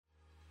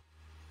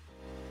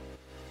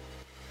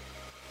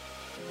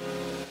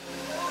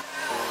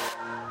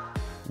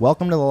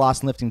Welcome to the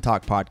Lost and Lifting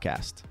Talk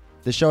podcast.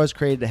 This show is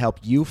created to help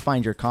you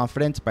find your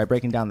confidence by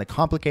breaking down the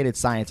complicated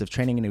science of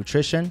training and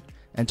nutrition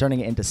and turning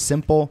it into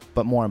simple,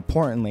 but more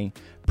importantly,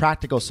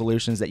 practical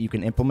solutions that you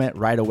can implement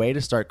right away to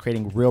start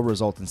creating real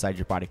results inside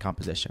your body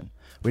composition.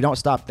 We don't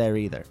stop there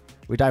either.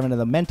 We dive into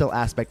the mental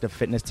aspect of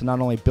fitness to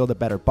not only build a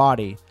better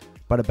body,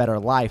 but a better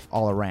life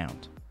all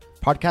around.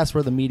 Podcasts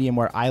were the medium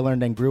where I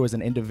learned and grew as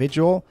an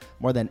individual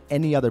more than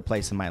any other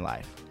place in my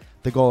life.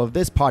 The goal of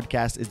this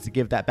podcast is to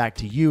give that back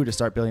to you to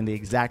start building the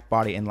exact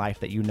body and life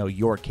that you know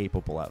you're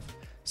capable of.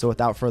 So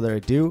without further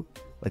ado,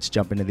 let's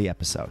jump into the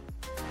episode.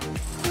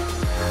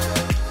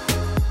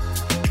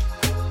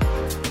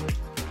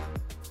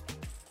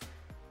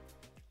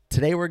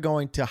 Today we're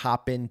going to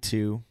hop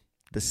into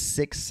the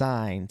 6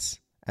 signs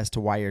as to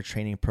why your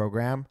training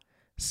program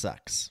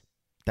sucks.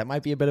 That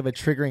might be a bit of a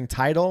triggering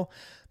title,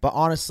 but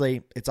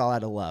honestly, it's all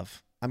out of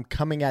love. I'm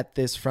coming at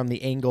this from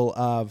the angle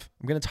of,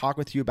 I'm going to talk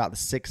with you about the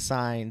 6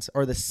 signs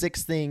or the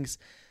 6 things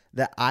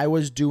that I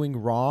was doing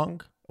wrong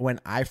when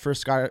I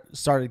first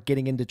started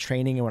getting into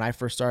training and when I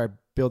first started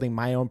building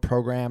my own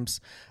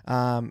programs,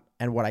 and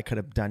what I could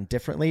have done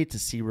differently to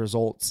see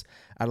results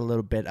at a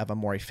little bit of a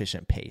more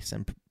efficient pace.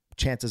 And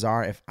chances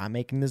are, if I'm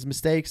making these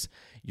mistakes,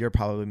 you're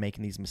probably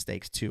making these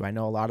mistakes too. I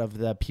know a lot of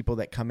the people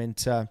that come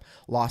into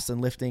Lost and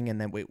Lifting and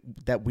then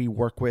that we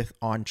work with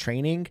on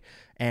training,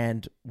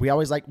 and we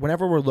always like,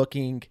 whenever we're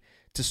looking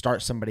to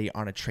start somebody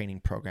on a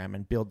training program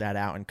and build that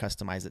out and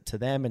customize it to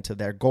them and to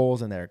their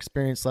goals and their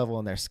experience level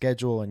and their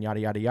schedule and yada,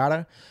 yada,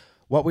 yada,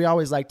 what we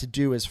always like to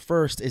do is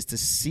first is to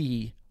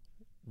see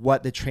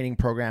what the training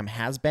program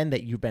has been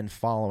that you've been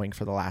following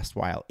for the last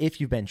while. If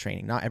you've been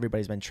training, not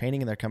everybody's been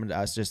training and they're coming to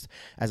us just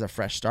as a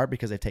fresh start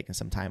because they've taken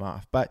some time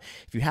off. But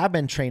if you have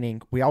been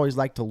training, we always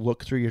like to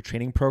look through your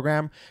training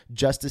program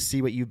just to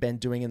see what you've been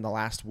doing in the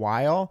last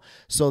while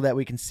so that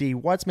we can see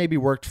what's maybe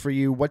worked for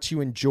you, what you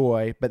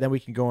enjoy, but then we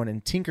can go in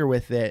and tinker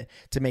with it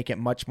to make it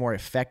much more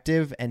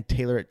effective and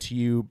tailor it to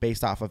you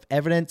based off of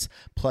evidence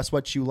plus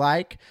what you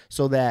like,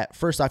 so that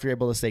first off, you're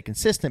able to stay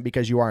consistent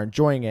because you are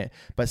enjoying it.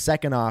 But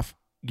second off,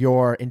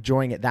 you're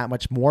enjoying it that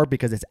much more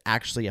because it's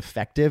actually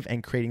effective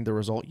and creating the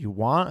result you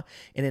want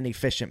in an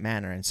efficient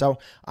manner. And so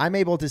I'm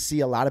able to see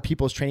a lot of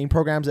people's training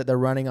programs that they're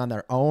running on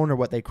their own or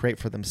what they create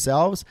for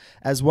themselves,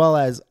 as well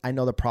as I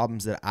know the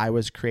problems that I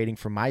was creating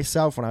for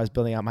myself when I was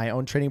building out my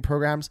own training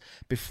programs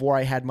before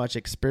I had much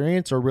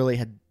experience or really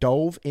had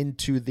dove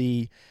into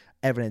the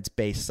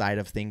evidence-based side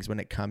of things when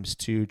it comes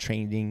to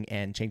training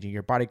and changing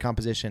your body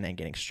composition and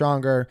getting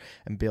stronger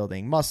and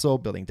building muscle,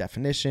 building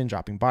definition,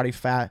 dropping body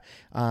fat,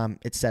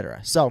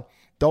 etc. So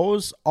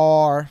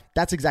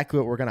that's exactly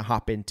what we're going to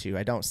hop into.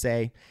 I don't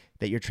say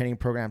that your training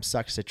program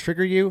sucks to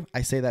trigger you.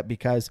 I say that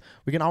because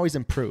we can always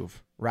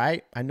improve,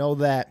 right? I know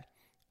that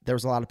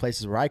there's a lot of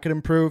places where I could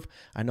improve.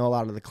 I know a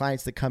lot of the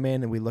clients that come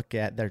in and we look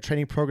at their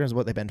training programs,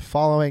 what they've been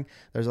following.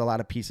 There's a lot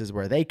of pieces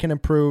where they can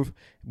improve,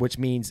 which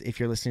means if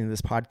you're listening to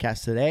this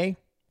podcast today,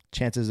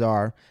 chances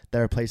are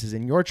there are places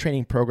in your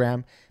training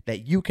program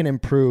that you can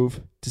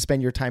improve to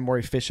spend your time more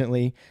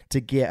efficiently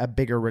to get a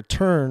bigger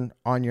return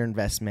on your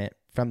investment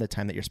from the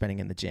time that you're spending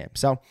in the gym.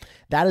 So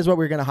that is what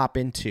we're going to hop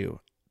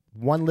into.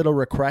 One little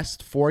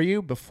request for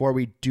you before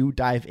we do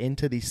dive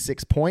into these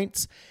 6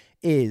 points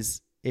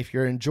is, if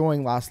you're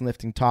enjoying Lost and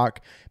Lifting Talk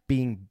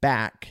being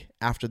back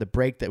after the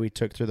break that we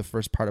took through the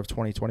first part of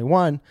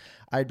 2021,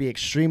 I'd be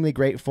extremely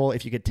grateful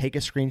if you could take a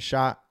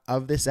screenshot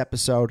of this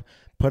episode,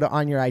 put it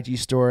on your IG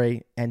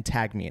story, and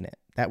tag me in it.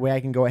 That way I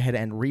can go ahead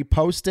and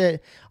repost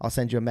it. I'll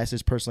send you a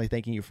message personally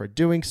thanking you for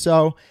doing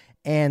so,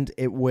 and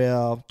it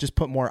will just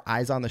put more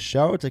eyes on the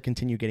show to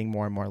continue getting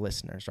more and more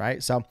listeners,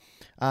 right? So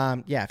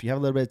if you have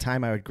a little bit of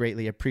time, I would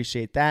greatly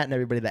appreciate that. And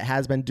everybody that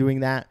has been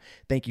doing that,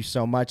 thank you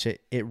so much.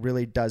 It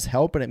really does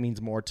help, and it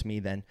means more to me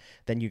than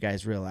you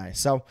guys realize.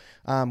 So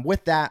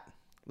with that,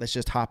 let's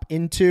just hop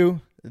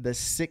into the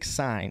 6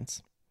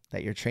 signs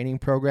that your training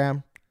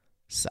program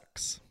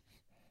sucks.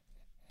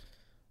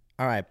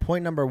 All right,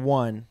 point number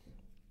 1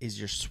 is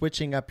you're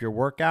switching up your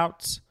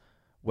workouts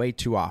way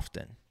too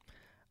often.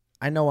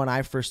 I know when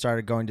I first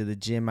started going to the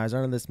gym, I was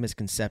under this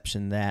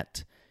misconception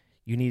that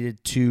you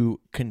needed to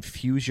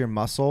confuse your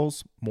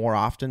muscles more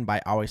often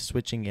by always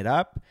switching it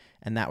up,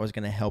 and that was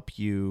going to help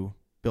you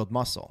build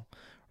muscle,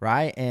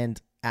 right?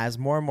 And as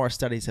more and more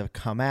studies have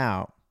come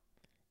out,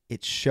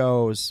 it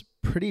shows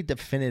pretty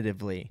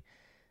definitively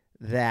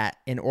that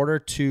in order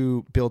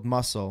to build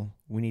muscle,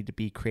 we need to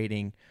be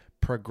creating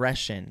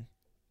progression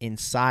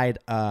inside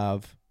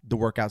of the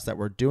workouts that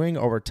we're doing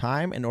over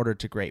time in order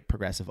to create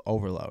progressive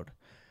overload.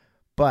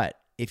 But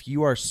if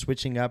you are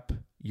switching up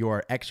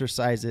your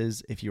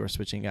exercises, if you are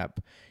switching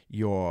up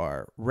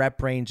your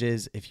rep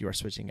ranges, if you are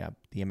switching up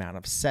the amount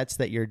of sets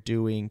that you're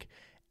doing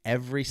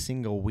every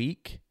single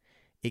week,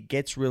 it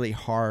gets really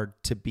hard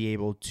to be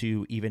able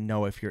to even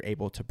know if you're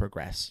able to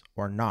progress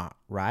or not,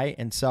 right?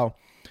 And so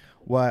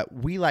what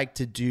we like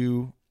to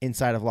do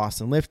inside of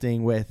Lost and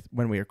Lifting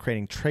when we are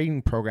creating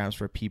training programs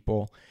for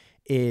people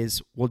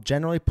is we'll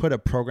generally put a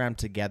program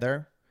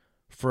together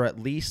for at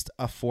least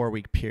a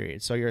 4-week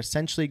period. So you're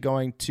essentially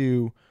going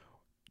to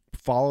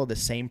follow the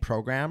same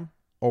program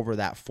over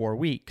that 4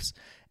 weeks.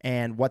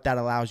 And what that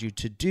allows you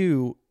to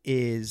do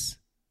is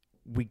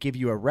we give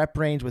you a rep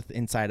range with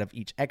inside of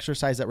each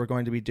exercise that we're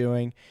going to be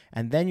doing.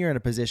 And then you're in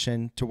a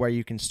position to where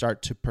you can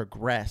start to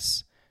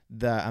progress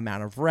the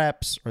amount of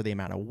reps or the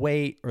amount of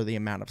weight or the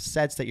amount of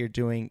sets that you're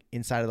doing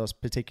inside of those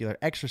particular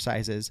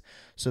exercises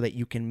so that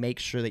you can make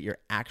sure that you're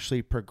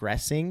actually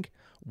progressing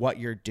what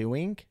you're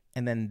doing.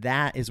 And then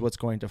that is what's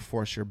going to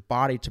force your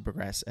body to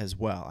progress as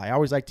well. I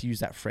always like to use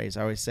that phrase.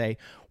 I always say,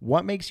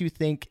 what makes you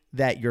think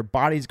that your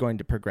body's going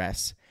to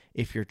progress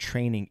if your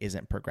training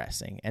isn't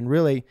progressing? And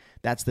really,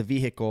 that's the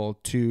vehicle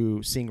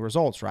to seeing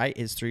results, right?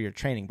 Is through your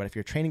training. But if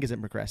your training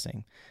isn't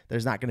progressing,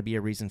 there's not going to be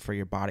a reason for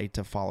your body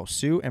to follow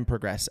suit and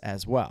progress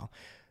as well.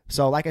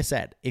 So like I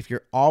said, if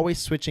you're always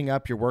switching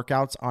up your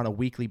workouts on a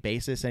weekly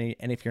basis, and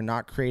if you're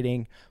not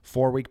creating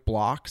 4-week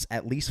blocks,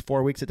 at least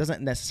 4 weeks, it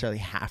doesn't necessarily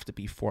have to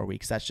be 4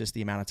 weeks. That's just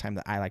the amount of time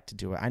that I like to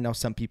do it. I know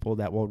some people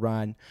that will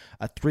run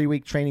a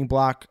 3-week training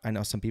block. I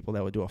know some people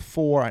that will do a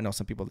 4. I know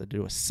some people that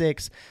do a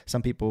 6.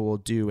 Some people will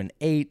do an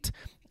 8.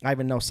 I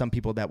even know some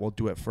people that will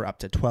do it for up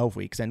to 12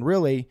 weeks. And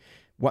really,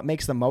 what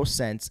makes the most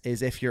sense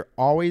is if you're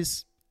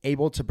always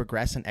able to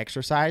progress and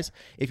exercise,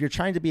 if you're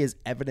trying to be as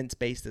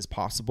evidence-based as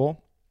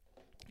possible,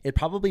 it'd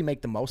probably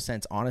make the most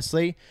sense,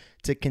 honestly,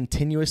 to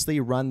continuously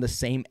run the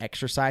same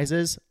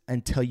exercises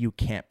until you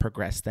can't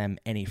progress them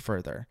any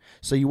further.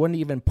 So you wouldn't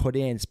even put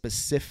in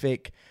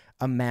specific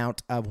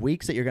amount of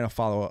weeks that you're going to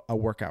follow a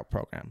workout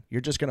program.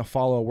 You're just going to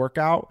follow a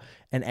workout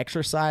and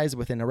exercise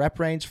within a rep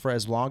range for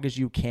as long as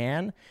you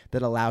can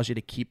that allows you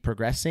to keep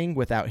progressing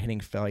without hitting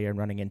failure and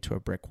running into a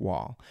brick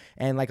wall.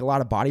 And like a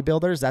lot of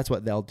bodybuilders, that's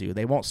what they'll do.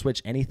 They won't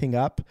switch anything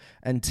up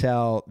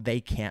until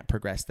they can't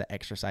progress the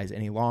exercise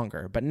any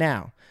longer. But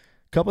now,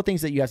 couple of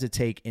things that you have to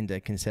take into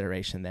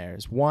consideration there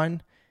is,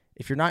 one,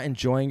 if you're not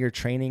enjoying your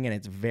training and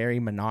it's very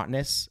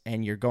monotonous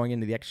and you're going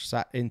into the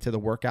exercise, into the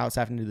workouts,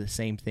 having to do the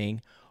same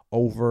thing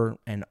over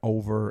and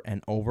over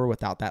and over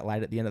without that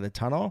light at the end of the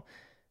tunnel,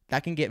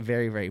 that can get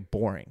very, very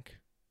boring,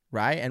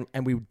 right?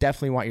 And we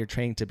definitely want your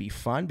training to be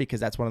fun because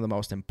that's one of the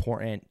most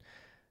important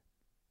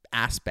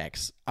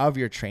aspects of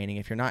your training.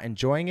 If you're not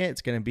enjoying it,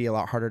 it's going to be a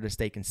lot harder to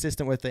stay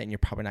consistent with it, and you're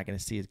probably not going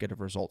to see as good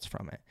of results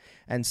from it.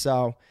 And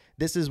so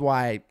this is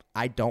why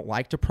I don't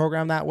like to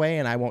program that way,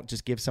 and I won't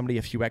just give somebody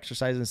a few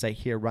exercises and say,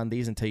 here, run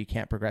these until you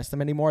can't progress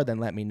them anymore, then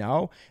let me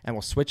know and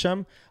we'll switch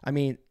them. I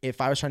mean, if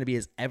I was trying to be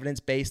as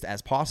evidence-based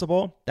as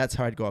possible, that's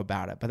how I'd go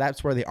about it. But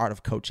that's where the art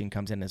of coaching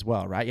comes in as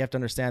well, right? You have to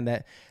understand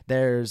that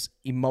there's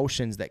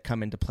emotions that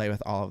come into play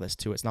with all of this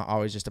too. It's not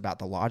always just about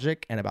the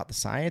logic and about the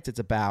science. It's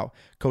about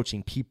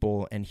coaching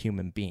people and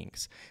human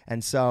beings.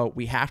 And so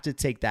we have to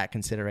take that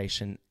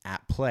consideration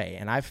at play.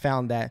 And I've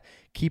found that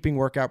keeping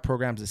workout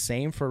programs the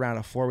same for around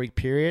a 4-week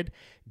period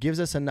gives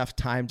us enough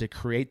time to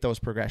create those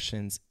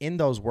progressions in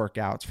those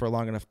workouts for a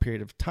long enough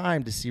period of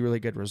time to see really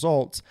good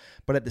results.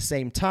 But at the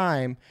same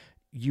time,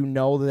 you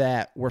know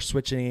that we're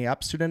switching it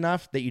up soon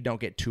enough that you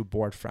don't get too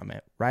bored from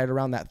it. Right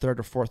around that 3rd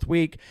or 4th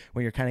week,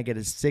 when you're kind of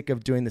getting sick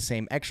of doing the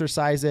same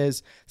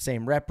exercises,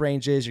 same rep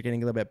ranges, you're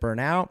getting a little bit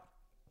burnt out,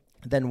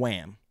 then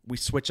wham, we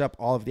switch up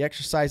all of the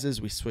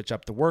exercises, we switch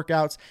up the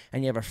workouts,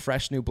 and you have a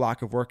fresh new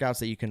block of workouts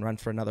that you can run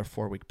for another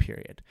 4-week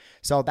period.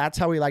 So that's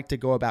how we like to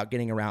go about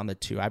getting around the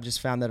two. I've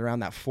just found that around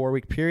that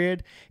 4-week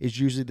period is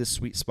usually the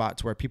sweet spot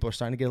to where people are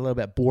starting to get a little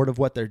bit bored of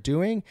what they're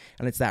doing,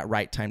 and it's that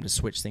right time to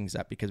switch things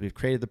up because we've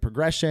created the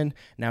progression.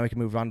 Now we can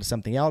move on to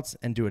something else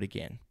and do it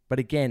again. But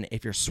again,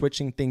 if you're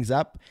switching things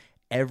up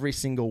every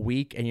single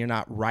week and you're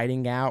not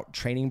writing out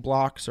training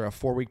blocks or a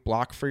 4-week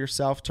block for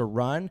yourself to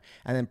run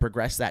and then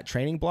progress that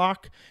training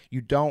block, you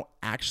don't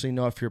actually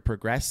know if you're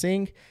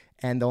progressing.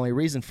 And the only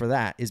reason for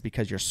that is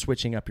because you're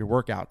switching up your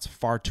workouts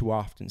far too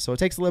often. So it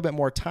takes a little bit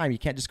more time. You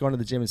can't just go into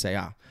the gym and say,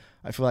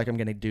 I feel like I'm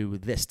going to do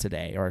this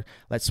today, or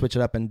let's switch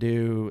it up and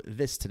do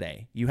this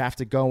today. You have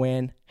to go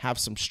in, have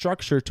some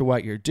structure to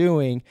what you're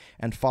doing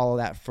and follow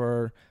that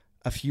for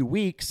a few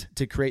weeks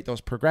to create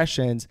those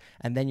progressions,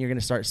 and then you're going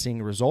to start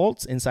seeing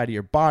results inside of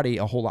your body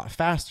a whole lot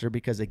faster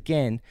because,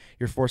 again,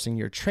 you're forcing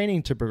your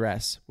training to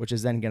progress, which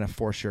is then going to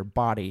force your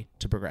body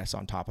to progress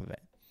on top of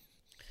it.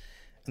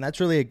 And that's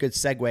really a good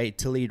segue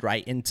to lead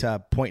right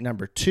into point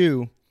number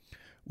 2,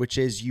 which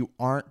is you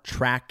aren't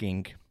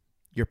tracking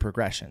your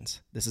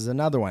progressions. This is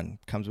another one.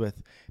 Comes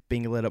with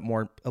being a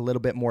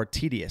little bit more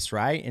tedious,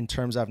 right? In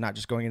terms of not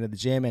just going into the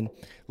gym and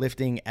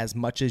lifting as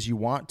much as you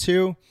want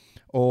to,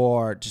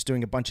 or just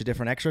doing a bunch of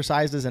different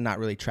exercises and not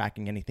really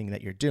tracking anything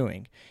that you're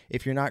doing.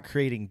 If you're not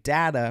creating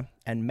data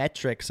and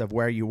metrics of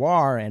where you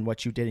are and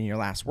what you did in your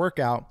last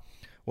workout,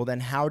 well,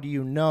 then how do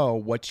you know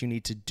what you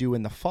need to do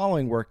in the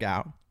following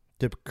workout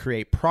to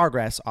create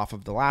progress off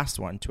of the last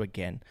one to,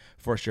 again,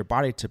 force your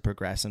body to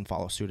progress and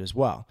follow suit as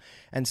well?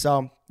 And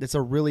so it's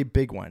a really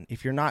big one.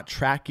 If you're not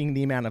tracking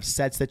the amount of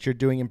sets that you're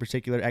doing in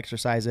particular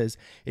exercises,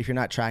 if you're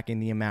not tracking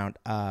the amount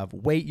of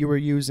weight you were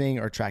using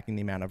or tracking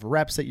the amount of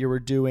reps that you were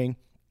doing,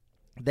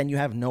 then you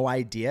have no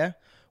idea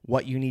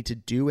what you need to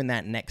do in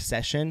that next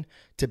session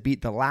to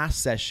beat the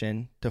last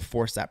session to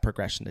force that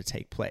progression to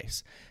take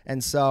place.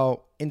 And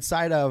so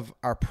inside of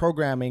our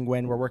programming,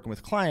 when we're working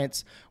with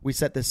clients, we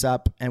set this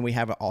up and we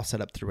have it all set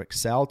up through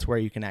Excel to where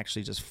you can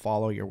actually just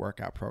follow your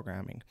workout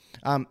programming.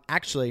 We're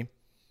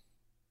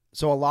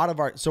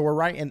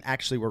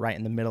right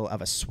in the middle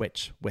of a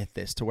switch with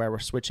this, to where we're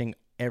switching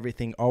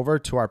everything over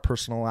to our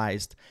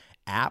personalized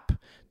app,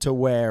 to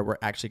where we're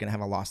actually going to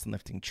have a Lost in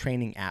Lifting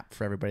training app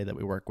for everybody that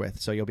we work with.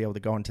 So you'll be able to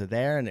go into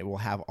there and it will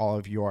have all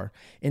of your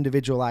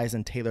individualized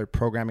and tailored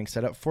programming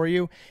set up for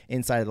you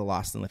inside of the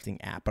Lost in Lifting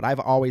app. But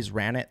I've always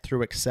ran it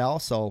through Excel.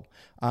 So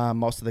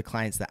most of the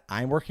clients that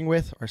I'm working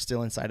with are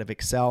still inside of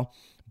Excel,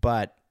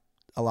 but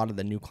a lot of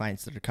the new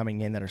clients that are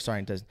coming in that are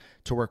starting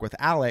to work with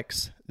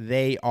Alex,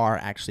 they are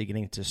actually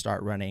getting to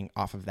start running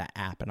off of that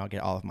app, and I'll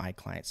get all of my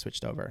clients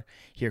switched over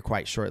here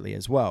quite shortly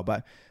as well.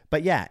 But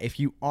yeah, if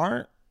you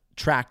aren't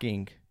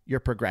tracking your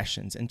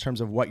progressions in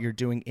terms of what you're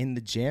doing in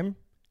the gym,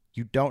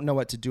 you don't know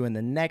what to do in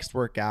the next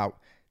workout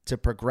to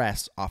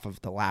progress off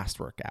of the last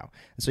workout.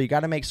 And so you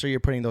got to make sure you're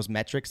putting those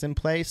metrics in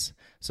place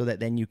so that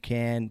then you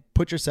can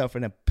put yourself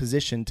in a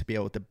position to be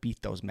able to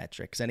beat those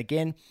metrics. And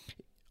again,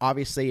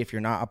 obviously, if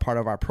you're not a part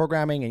of our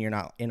programming and you're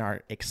not in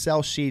our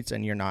Excel sheets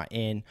and you're not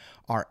in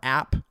our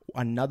app,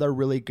 another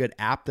really good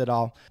app that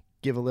I'll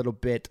give a little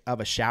bit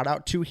of a shout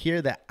out to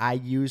here that I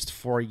used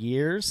for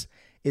years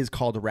is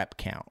called Rep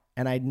Count.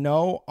 And I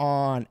know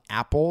on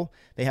Apple,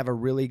 they have a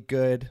really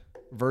good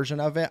version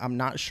of it. I'm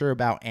not sure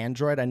about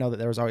Android. I know that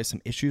there was always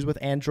some issues with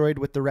Android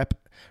with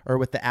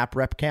the app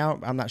Rep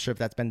Count. I'm not sure if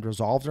that's been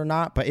resolved or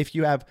not, but if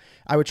you have,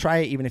 I would try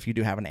it even if you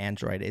do have an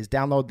Android, is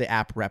download the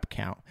app Rep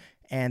Count.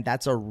 And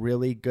that's a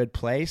really good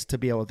place to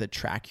be able to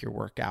track your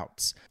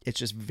workouts. It's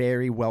just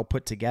very well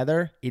put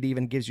together. It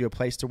even gives you a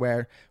place to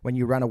where when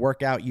you run a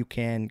workout, you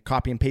can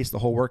copy and paste the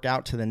whole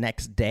workout to the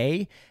next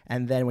day.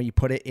 And then when you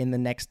put it in the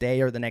next day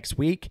or the next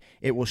week,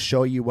 it will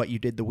show you what you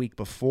did the week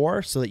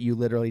before, so that you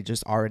literally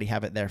just already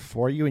have it there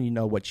for you and you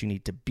know what you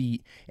need to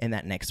beat in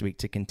that next week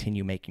to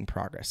continue making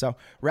progress. So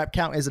Rep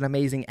Count is an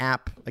amazing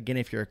app. Again,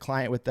 if you're a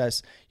client with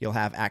us, you'll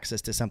have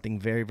access to something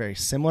very, very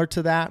similar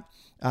to that.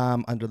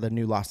 Under the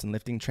new Lost in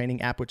Lifting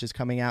training app, which is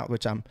coming out,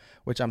 which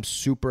I'm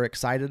super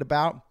excited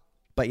about.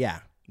 But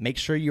yeah, make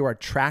sure you are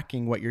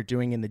tracking what you're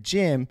doing in the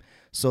gym,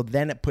 so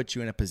then it puts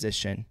you in a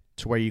position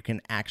to where you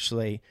can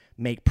actually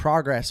make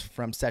progress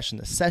from session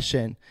to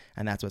session,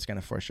 and that's what's going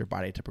to force your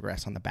body to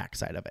progress on the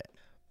backside of it.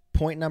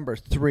 Point number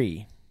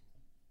 3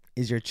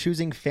 is you're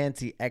choosing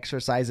fancy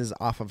exercises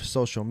off of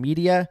social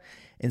media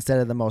instead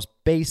of the most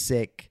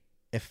basic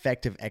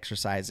effective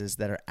exercises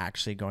that are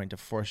actually going to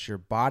force your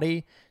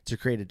body to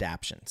create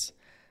adaptions.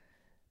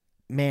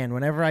 Man,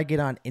 whenever I get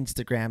on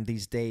Instagram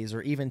these days,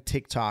 or even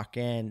TikTok,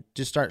 and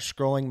just start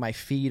scrolling my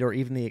feed or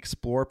even the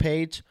Explore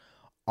page,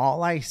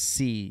 all I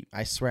see,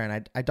 I swear,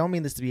 and I don't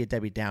mean this to be a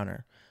Debbie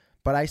Downer,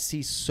 but I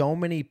see so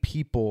many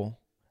people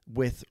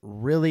with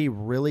really,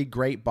 really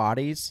great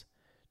bodies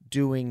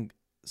doing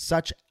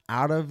such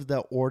out of the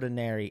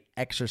ordinary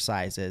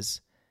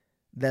exercises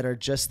that are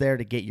just there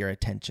to get your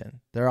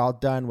attention. They're all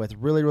done with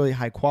really, really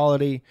high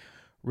quality,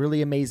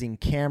 really amazing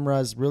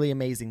cameras, really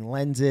amazing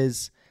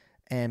lenses.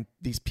 And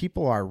these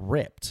people are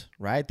ripped,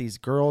 right? These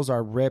girls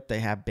are ripped.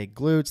 They have big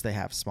glutes. They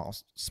have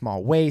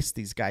small waists.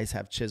 These guys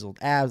have chiseled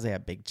abs. They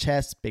have big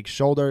chests, big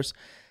shoulders.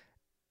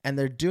 And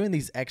they're doing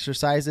these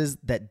exercises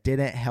that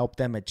didn't help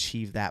them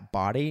achieve that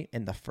body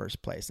in the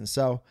first place. And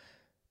so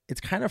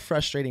it's kind of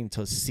frustrating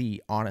to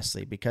see,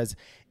 honestly, because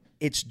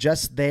it's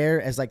just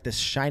there as like this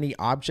shiny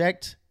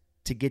object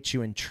to get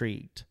you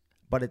intrigued,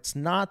 but it's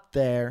not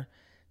there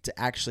to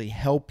actually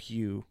help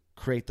you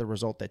create the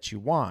result that you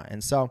want.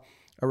 And so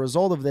a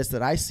result of this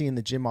that I see in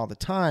the gym all the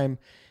time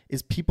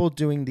is people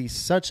doing these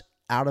such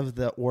out of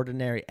the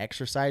ordinary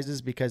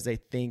exercises because they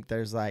think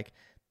there's like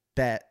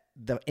that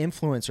the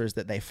influencers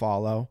that they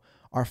follow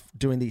are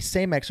doing these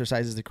same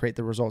exercises to create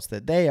the results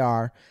that they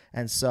are,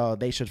 and so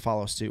they should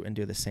follow suit and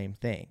do the same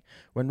thing,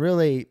 when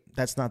really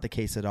that's not the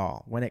case at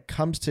all. When it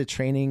comes to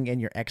training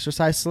and your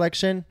exercise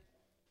selection,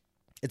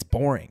 it's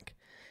boring.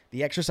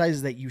 The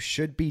exercises that you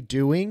should be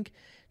doing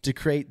to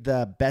create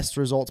the best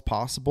results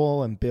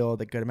possible and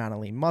build a good amount of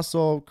lean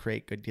muscle,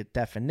 create good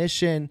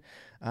definition,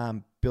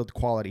 build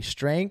quality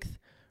strength,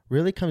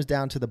 really comes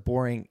down to the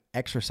boring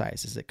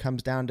exercises. It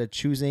comes down to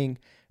choosing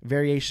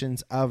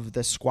variations of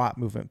the squat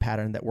movement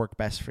pattern that work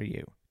best for you.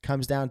 It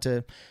comes down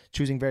to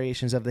choosing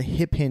variations of the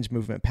hip hinge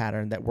movement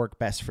pattern that work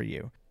best for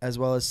you, as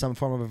well as some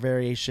form of a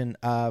variation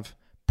of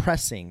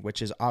pressing,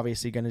 which is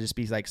obviously going to just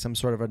be like some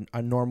sort of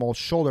a normal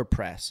shoulder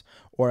press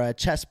or a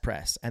chest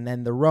press, and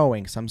then the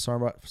rowing, some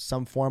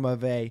form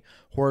of a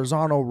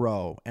horizontal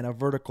row and a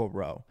vertical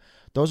row.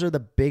 Those are the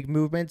big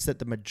movements that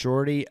the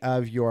majority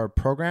of your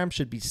program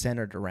should be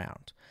centered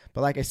around. But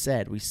like I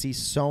said, we see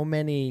so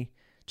many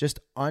just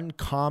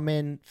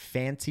uncommon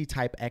fancy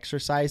type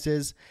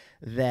exercises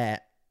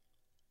that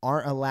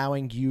aren't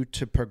allowing you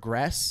to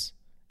progress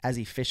as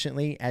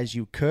efficiently as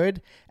you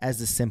could as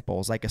the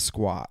simples, like a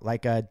squat,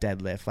 like a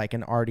deadlift, like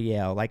an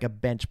RDL, like a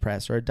bench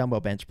press or a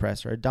dumbbell bench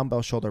press or a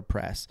dumbbell shoulder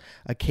press,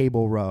 a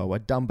cable row, a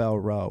dumbbell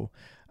row,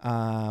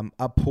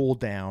 a pull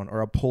down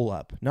or a pull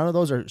up. None of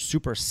those are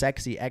super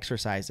sexy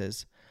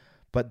exercises,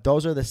 but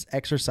those are the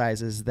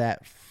exercises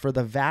that for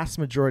the vast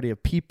majority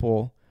of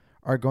people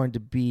are going to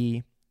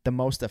be the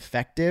most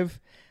effective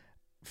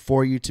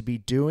for you to be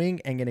doing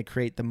and going to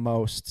create the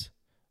most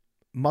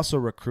muscle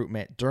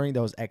recruitment during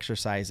those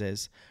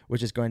exercises,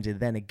 which is going to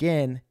then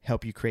again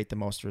help you create the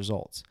most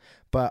results.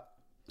 But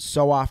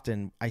so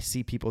often I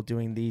see people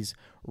doing these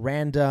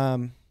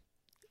random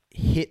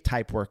HIIT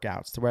type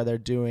workouts to where they're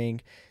doing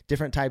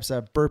different types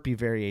of burpee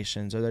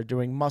variations, or they're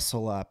doing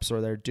muscle ups,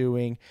 or they're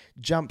doing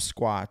jump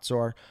squats,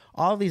 or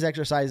all of these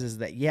exercises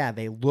that, yeah,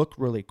 they look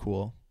really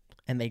cool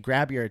and they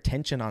grab your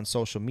attention on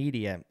social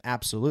media.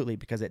 Absolutely,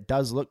 because it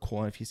does look cool.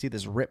 And if you see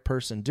this ripped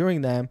person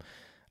doing them,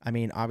 I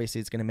mean, obviously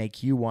it's going to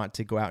make you want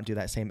to go out and do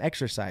that same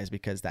exercise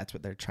because that's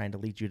what they're trying to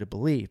lead you to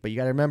believe. But you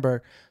got to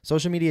remember,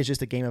 social media is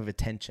just a game of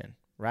attention,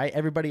 right?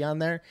 Everybody on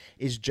there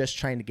is just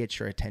trying to get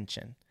your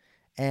attention.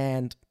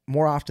 And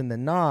more often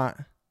than not,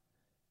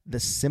 the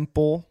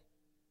simple,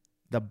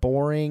 the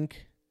boring,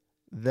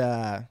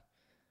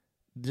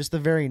 just the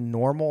very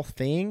normal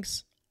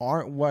things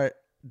aren't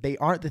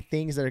the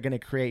things that are going to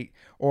create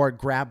or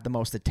grab the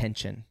most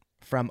attention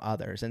from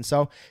others. And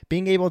so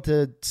being able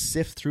to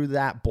sift through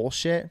that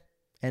bullshit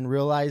and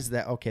realize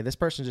that, okay, this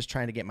person's just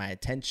trying to get my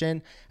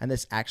attention, and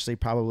this actually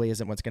probably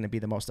isn't what's going to be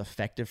the most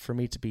effective for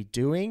me to be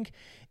doing,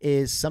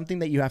 is something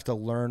that you have to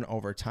learn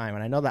over time.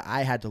 And I know that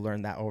I had to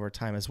learn that over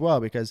time as well,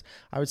 because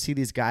I would see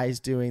these guys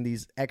doing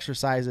these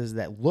exercises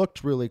that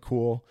looked really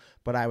cool,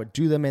 but I would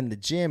do them in the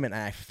gym and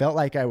I felt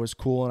like I was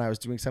cool and I was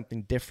doing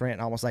something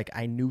different, almost like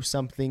I knew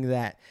something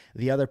that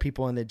the other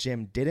people in the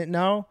gym didn't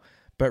know.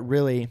 But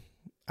really,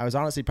 I was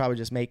honestly probably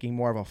just making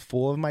more of a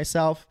fool of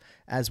myself,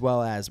 as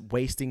well as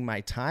wasting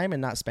my time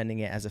and not spending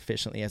it as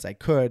efficiently as I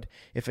could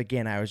if,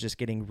 again, I was just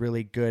getting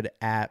really good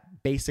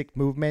at basic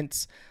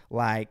movements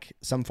like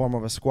some form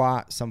of a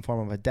squat, some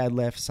form of a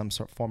deadlift, some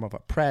form of a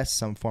press,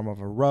 some form of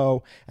a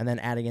row, and then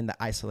adding in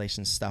the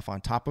isolation stuff on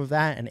top of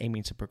that and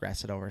aiming to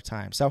progress it over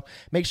time. So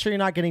make sure you're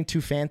not getting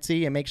too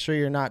fancy, and make sure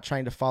you're not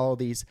trying to follow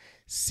these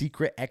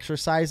secret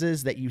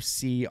exercises that you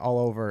see all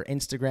over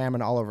Instagram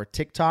and all over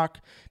TikTok,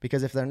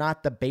 because if they're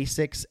not the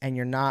basics and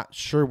you're not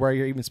sure where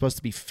you're even supposed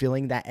to be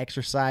feeling that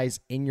exercise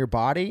in your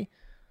body,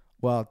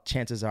 well,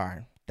 chances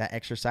are that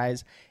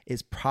exercise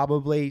is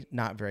probably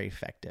not very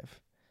effective.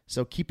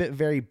 So keep it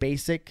very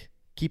basic,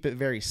 keep it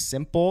very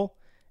simple,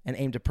 and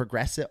aim to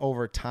progress it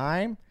over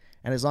time.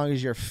 And as long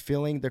as you're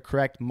feeling the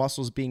correct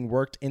muscles being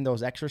worked in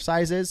those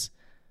exercises,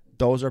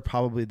 those are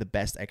probably the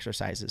best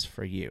exercises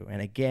for you.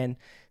 And again,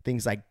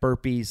 things like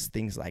burpees,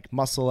 things like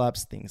muscle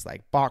ups, things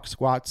like box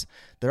squats,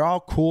 they're all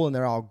cool and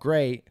they're all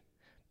great,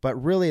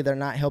 but really they're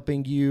not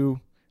helping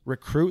you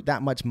recruit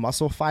that much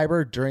muscle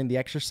fiber during the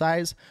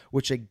exercise,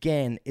 which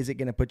again isn't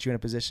going to put you in a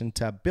position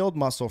to build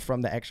muscle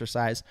from the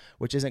exercise,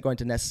 which isn't going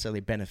to necessarily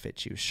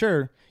benefit you.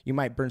 Sure, you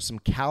might burn some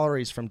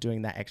calories from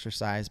doing that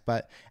exercise,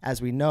 but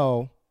as we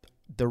know,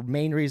 the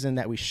main reason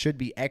that we should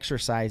be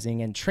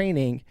exercising and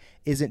training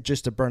isn't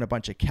just to burn a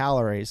bunch of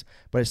calories,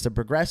 but it's to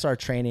progress our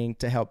training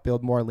to help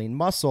build more lean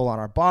muscle on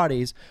our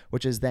bodies,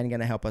 which is then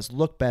going to help us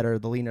look better.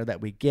 The leaner that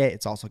we get,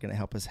 it's also going to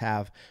help us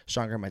have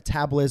stronger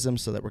metabolism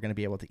so that we're going to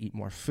be able to eat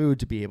more food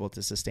to be able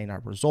to sustain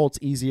our results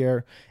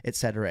easier, et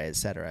cetera, et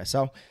cetera.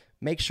 So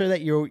make sure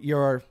that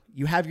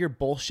you have your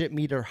bullshit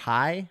meter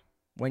high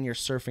when you're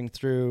surfing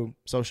through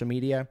social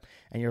media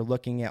and you're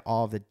looking at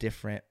all the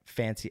different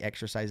fancy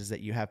exercises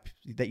that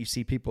you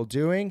see people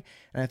doing.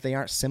 And if they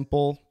aren't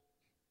simple,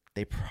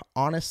 they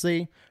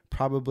honestly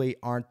probably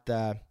aren't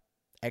the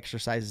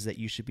exercises that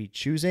you should be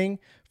choosing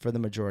for the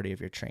majority of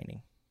your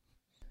training.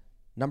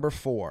 Number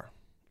 4,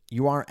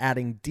 you aren't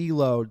adding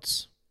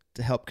deloads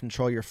to help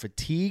control your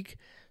fatigue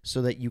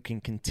so that you can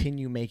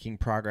continue making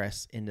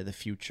progress into the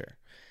future.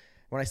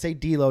 When I say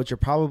deloads, you're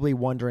probably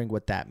wondering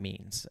what that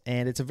means.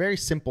 And it's a very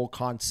simple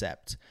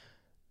concept.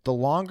 The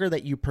longer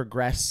that you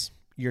progress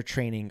your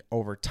training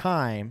over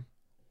time,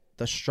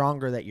 the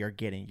stronger that you're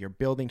getting. You're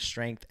building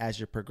strength as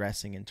you're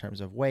progressing in terms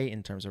of weight,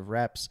 in terms of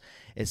reps,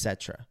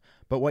 etc.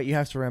 But what you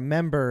have to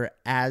remember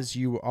as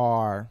you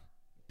are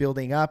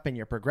building up and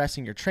you're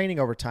progressing your training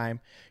over time,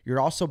 you're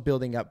also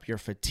building up your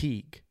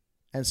fatigue.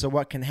 And so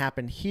what can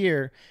happen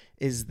here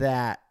is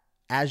that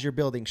as you're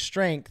building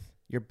strength,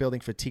 you're building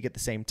fatigue at the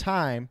same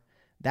time.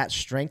 That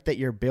strength that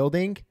you're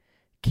building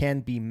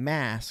can be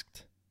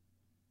masked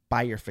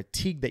by your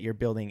fatigue that you're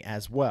building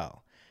as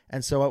well.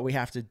 And so what we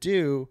have to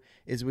do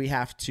is we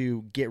have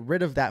to get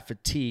rid of that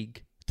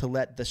fatigue to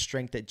let the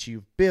strength that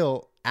you've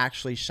built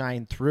actually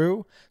shine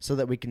through so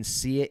that we can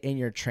see it in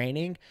your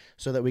training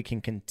so that we can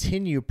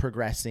continue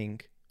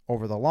progressing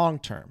over the long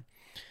term.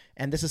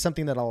 And this is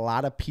something that a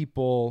lot of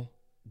people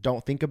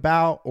don't think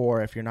about,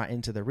 or if you're not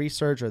into the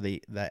research or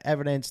the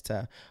evidence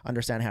to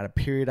understand how to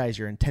periodize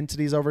your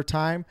intensities over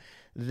time,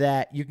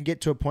 that you can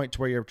get to a point to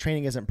where your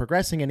training isn't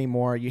progressing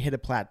anymore. You hit a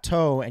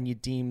plateau and you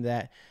deem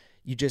that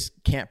you just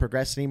can't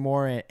progress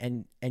anymore,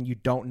 and you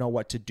don't know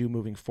what to do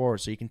moving forward.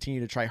 So you continue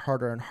to try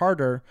harder and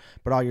harder,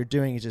 but all you're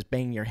doing is just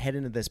banging your head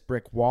into this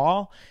brick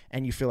wall,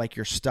 and you feel like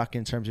you're stuck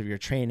in terms of your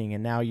training.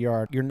 And now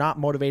you're not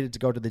motivated to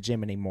go to the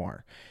gym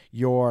anymore.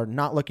 You're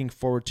not looking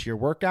forward to your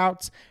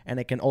workouts, and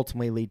it can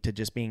ultimately lead to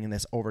just being in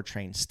this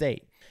overtrained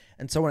state.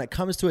 And so when it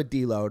comes to a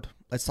deload,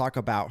 let's talk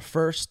about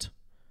first,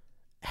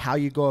 how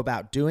you go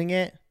about doing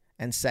it,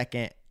 and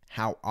second,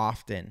 how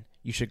often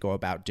you should go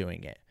about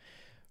doing it.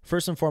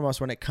 First and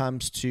foremost, when it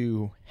comes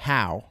to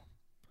how,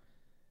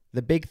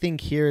 the big thing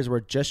here is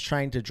we're just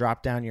trying to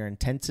drop down your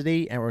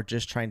intensity, and we're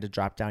just trying to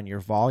drop down your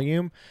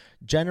volume,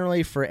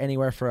 generally for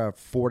anywhere for a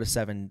 4 to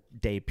 7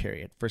 day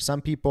period. For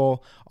some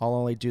people, I'll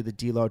only do the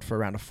deload for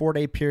around a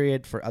 4-day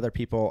period. For other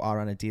people, I'll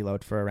run a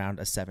deload for around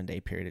a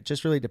 7-day period. It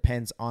just really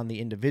depends on the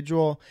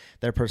individual,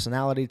 their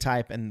personality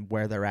type, and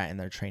where they're at in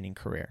their training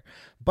career.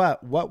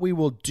 But what we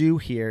will do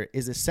here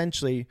is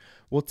essentially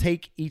we'll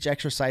take each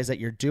exercise that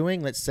you're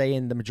doing. Let's say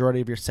in the majority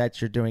of your sets,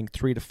 you're doing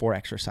 3 to 4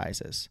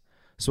 exercises.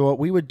 So what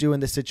we would do in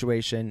this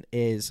situation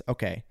is,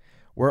 okay,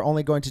 we're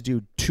only going to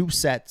do 2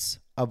 sets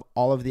of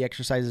all of the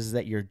exercises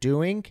that you're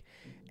doing.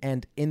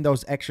 And in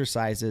those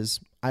exercises,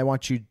 I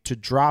want you to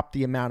drop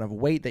the amount of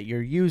weight that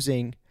you're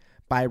using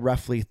by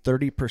roughly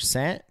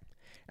 30%.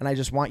 And I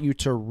just want you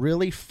to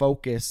really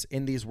focus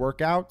in these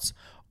workouts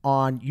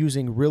on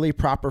using really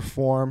proper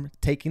form,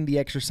 taking the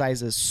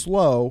exercises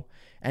slow,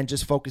 and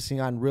just focusing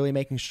on really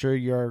making sure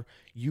you're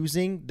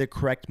using the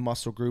correct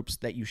muscle groups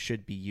that you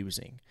should be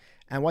using.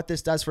 And what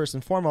this does first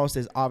and foremost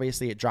is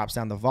obviously it drops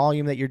down the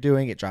volume that you're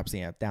doing. It drops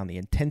down the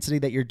intensity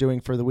that you're doing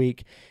for the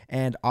week.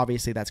 And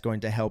obviously that's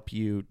going to help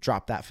you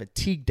drop that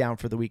fatigue down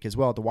for the week as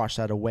well, to wash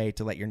that away,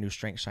 to let your new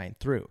strength shine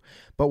through.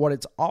 But what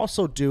it's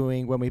also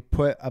doing when we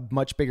put a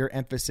much bigger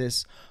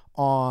emphasis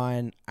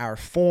on our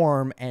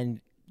form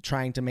and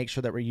trying to make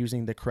sure that we're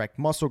using the correct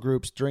muscle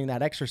groups during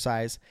that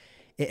exercise,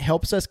 it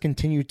helps us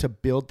continue to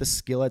build the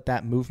skill at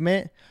that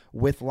movement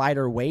with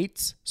lighter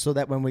weights, so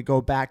that when we go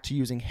back to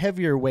using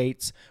heavier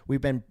weights, we've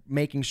been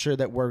making sure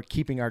that we're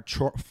keeping our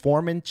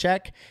form in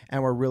check,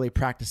 and we're really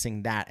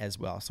practicing that as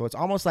well. So it's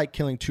almost like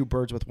killing 2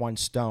 birds with 1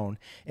 stone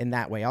in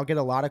that way. I'll get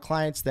a lot of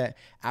clients that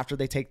after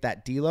they take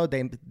that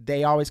deload,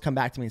 they always come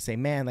back to me and say,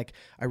 man, like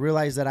I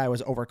realized that I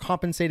was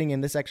overcompensating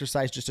in this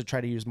exercise just to try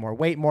to use more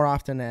weight more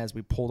often. As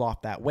we pulled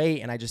off that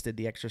weight and I just did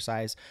the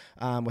exercise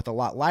with a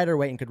lot lighter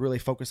weight and could really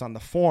focus on the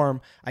form,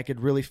 I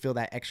could really feel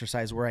that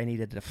exercise where I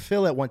needed to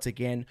fill it once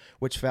again,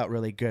 which felt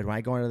really good. When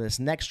I go into this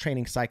next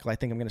training cycle, I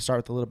think I'm going to start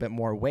with a little bit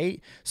more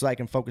weight so I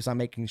can focus on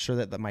making sure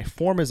that my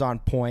form is on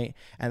point,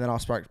 and then I'll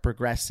start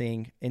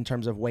progressing in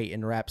terms of weight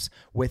and reps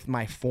with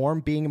my form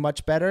being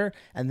much better,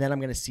 and then I'm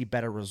going to see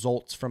better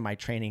results from my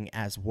training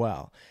as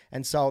well.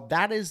 And so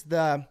that is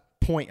the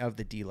point of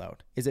the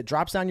deload, is it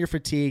drops down your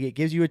fatigue. It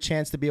gives you a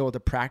chance to be able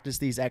to practice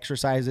these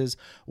exercises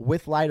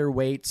with lighter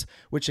weights,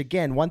 which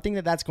again, one thing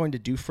that's going to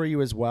do for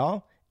you as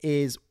well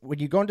is when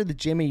you go into the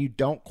gym and you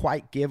don't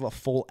quite give a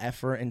full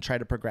effort and try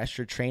to progress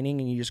your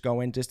training, and you just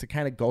go in just to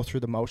kind of go through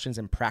the motions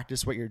and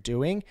practice what you're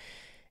doing,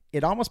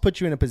 it almost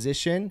puts you in a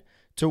position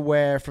to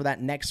where for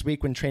that next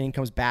week when training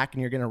comes back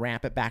and you're going to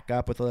ramp it back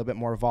up with a little bit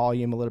more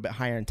volume, a little bit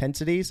higher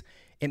intensities,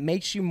 it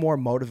makes you more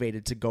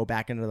motivated to go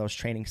back into those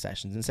training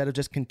sessions. Instead of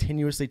just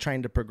continuously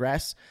trying to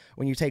progress,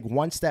 when you take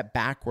one step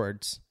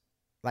backwards,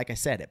 like I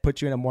said, it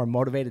puts you in a more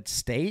motivated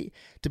state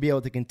to be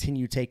able to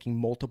continue taking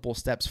multiple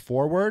steps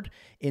forward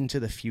into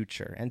the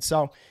future. And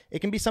so it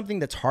can be something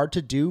that's hard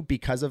to do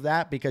because of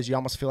that, because you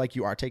almost feel like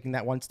you are taking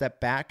that one step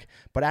back.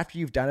 But after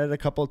you've done it a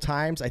couple of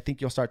times, I think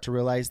you'll start to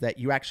realize that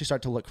you actually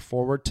start to look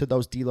forward to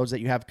those deloads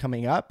that you have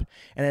coming up.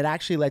 And it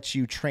actually lets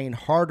you train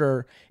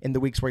harder in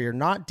the weeks where you're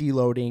not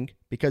deloading,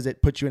 because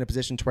it puts you in a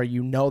position to where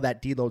you know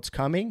that deload's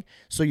coming.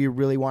 So you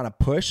really want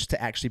to push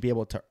to actually be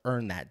able to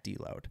earn that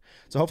deload.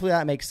 So hopefully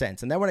that makes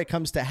sense. And then when it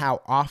comes to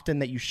how often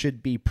that you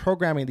should be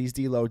programming these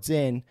deloads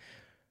in,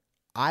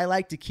 I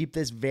like to keep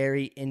this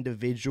very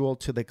individual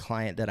to the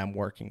client that I'm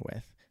working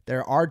with.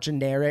 There are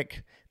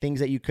generic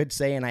things that you could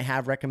say, and I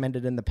have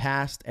recommended in the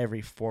past,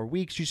 every 4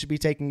 weeks you should be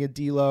taking a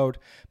deload,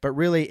 but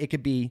really it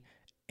could be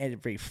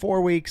every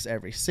 4 weeks,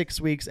 every 6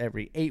 weeks,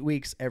 every 8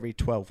 weeks, every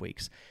 12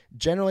 weeks.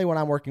 Generally, when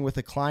I'm working with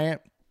a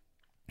client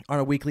on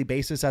a weekly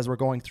basis, as we're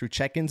going through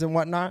check-ins and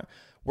whatnot,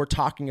 we're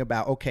talking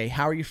about, okay,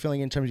 how are you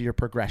feeling in terms of your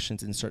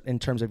progressions, in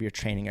terms of your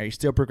training? Are you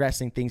still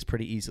progressing things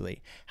pretty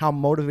easily? How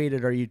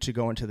motivated are you to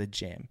go into the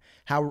gym?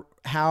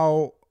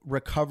 How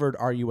recovered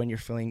are you when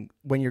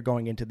you're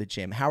going into the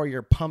gym? How are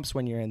your pumps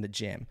when you're in the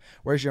gym?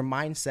 Where's your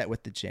mindset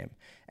with the gym?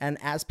 And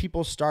as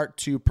people start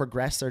to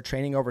progress their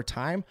training over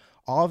time,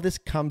 all of this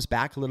comes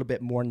back a little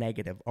bit more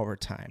negative over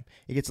time.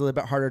 It gets a little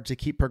bit harder to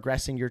keep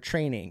progressing your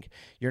training.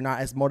 You're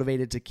not as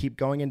motivated to keep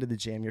going into the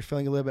gym. You're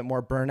feeling a little bit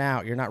more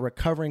burnout. You're not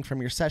recovering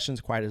from your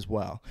sessions quite as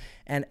well.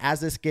 And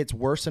as this gets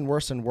worse and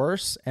worse and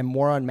worse and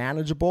more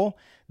unmanageable,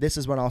 this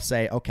is when I'll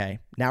say, okay,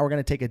 now we're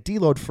going to take a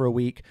deload for a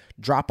week,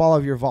 drop all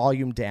of your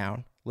volume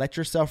down, let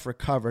yourself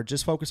recover,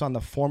 just focus on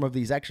the form of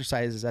these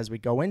exercises as we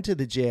go into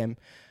the gym,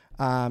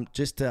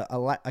 just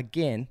to,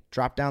 again,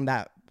 drop down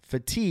that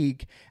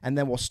fatigue, and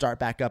then we'll start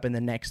back up in the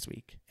next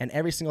week. And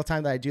every single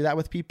time that I do that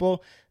with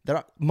people,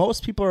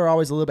 most people are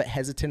always a little bit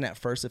hesitant at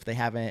first if they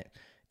haven't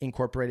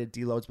incorporated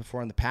deloads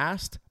before in the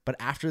past. But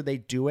after they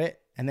do it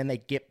and then they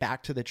get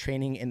back to the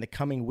training in the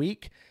coming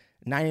week,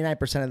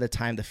 99% of the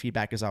time, the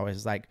feedback is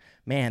always like,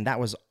 man, that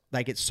was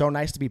like, it's so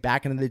nice to be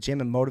back into the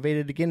gym and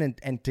motivated again,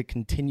 and to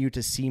continue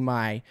to see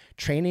my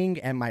training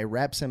and my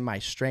reps and my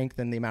strength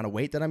and the amount of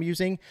weight that I'm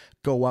using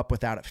go up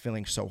without it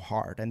feeling so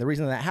hard. And the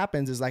reason that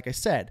happens is, like I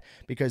said,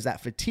 because that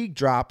fatigue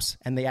drops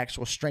and the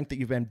actual strength that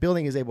you've been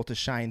building is able to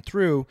shine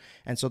through.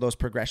 And so those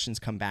progressions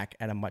come back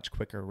at a much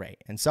quicker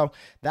rate. And so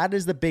that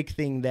is the big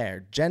thing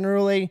there.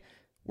 Generally,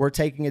 we're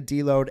taking a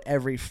deload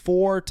every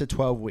 4 to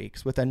 12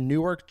 weeks. With a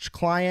newer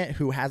client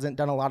who hasn't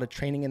done a lot of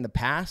training in the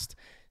past,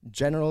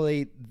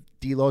 generally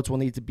deloads will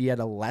need to be at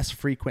a less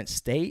frequent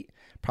state.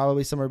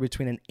 Probably somewhere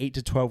between an 8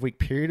 to 12 week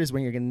period is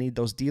when you're going to need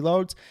those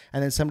deloads.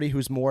 And then somebody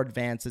who's more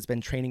advanced, that's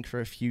been training for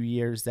a few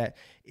years, that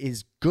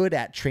is good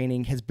at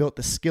training, has built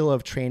the skill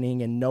of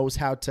training and knows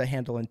how to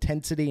handle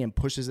intensity and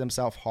pushes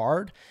themselves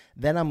hard,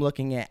 then I'm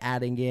looking at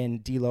adding in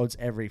deloads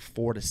every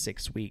 4 to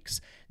 6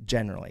 weeks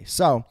generally.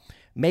 So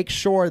make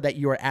sure that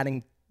you are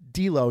adding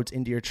deloads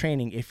into your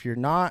training. If you're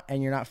not,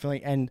 and you're not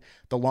feeling, and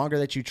the longer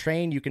that you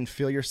train, you can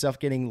feel yourself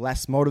getting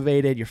less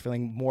motivated, you're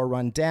feeling more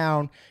run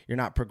down, you're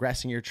not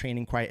progressing your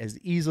training quite as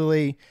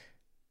easily,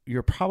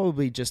 you're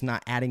probably just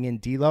not adding in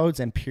deloads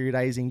and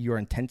periodizing your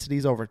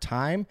intensities over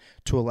time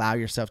to allow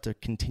yourself to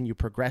continue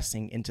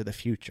progressing into the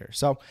future.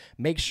 So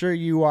make sure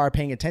you are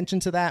paying attention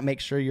to that. Make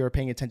sure you're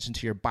paying attention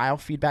to your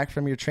biofeedback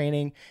from your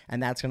training,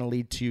 and that's going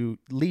to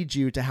lead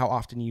you to how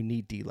often you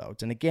need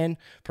deloads. And again,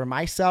 for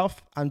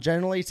myself, I'm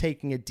generally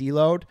taking a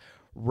deload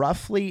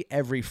roughly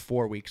every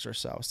 4 weeks or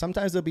so.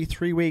 Sometimes it'll be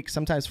 3 weeks,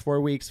 sometimes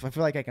 4 weeks. If I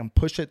feel like I can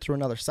push it through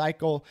another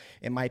cycle,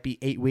 it might be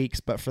 8 weeks.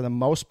 But for the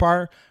most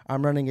part,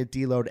 I'm running a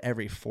deload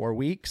every 4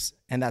 weeks,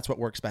 and that's what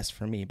works best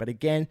for me. But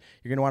again,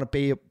 you're gonna want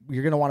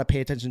to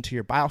pay attention to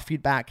your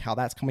biofeedback, how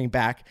that's coming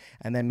back,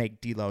 and then make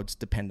deloads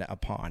dependent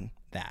upon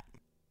that.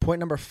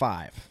 Point number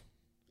 5,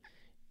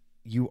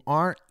 you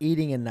aren't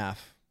eating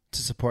enough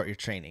to support your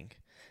training.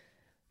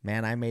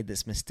 Man, I made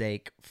this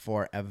mistake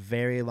for a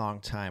very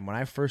long time. When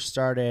I first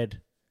started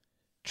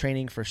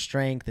training for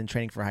strength and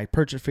training for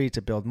hypertrophy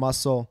to build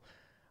muscle,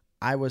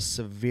 I was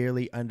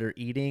severely under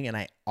eating, and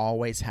I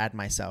always had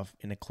myself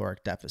in a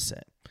caloric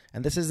deficit.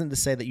 And this isn't to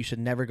say that you should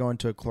never go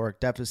into a caloric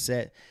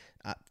deficit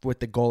with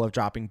the goal of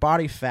dropping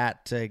body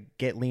fat to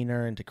get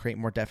leaner and to create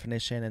more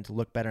definition and to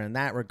look better in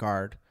that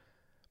regard.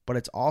 But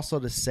it's also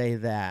to say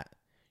that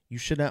you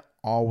shouldn't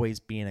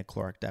always be in a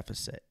caloric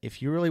deficit. If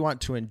you really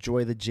want to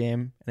enjoy the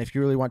gym, and if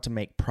you really want to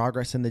make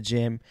progress in the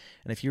gym,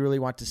 and if you really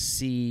want to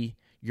see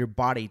your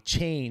body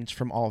change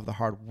from all of the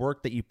hard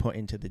work that you put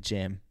into the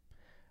gym,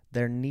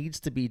 there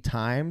needs to be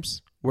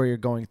times where you're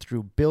going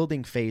through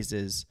building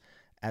phases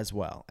as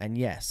well. And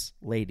yes,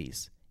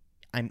 ladies,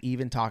 I'm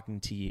even talking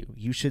to you.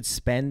 You should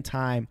spend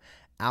time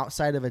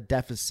outside of a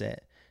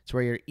deficit to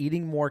where you're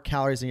eating more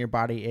calories than your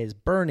body is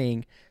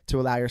burning to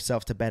allow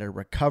yourself to better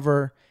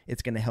recover.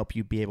 It's going to help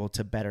you be able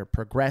to better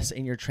progress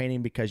in your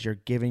training because you're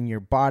giving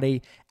your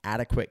body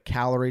adequate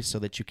calories so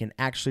that you can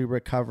actually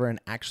recover and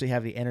actually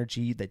have the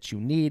energy that you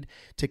need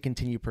to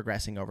continue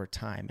progressing over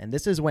time. And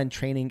this is when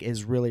training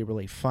is really,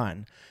 really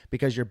fun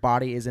because your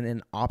body is in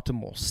an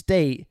optimal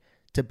state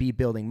to be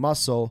building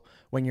muscle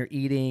when you're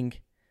eating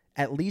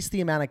at least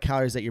the amount of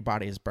calories that your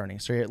body is burning.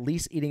 So you're at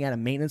least eating at a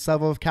maintenance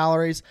level of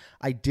calories.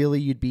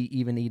 Ideally, you'd be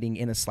even eating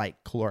in a slight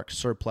caloric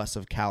surplus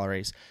of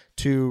calories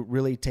to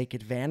really take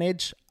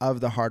advantage of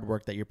the hard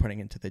work that you're putting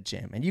into the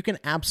gym. And you can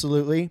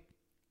absolutely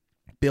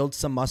build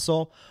some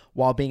muscle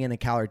while being in a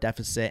calorie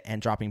deficit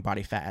and dropping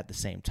body fat at the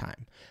same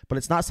time. But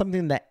it's not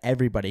something that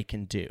everybody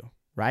can do,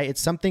 right?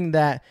 It's something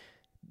that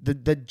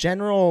the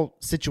general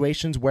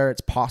situations where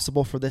it's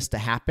possible for this to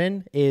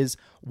happen is,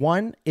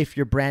 one, if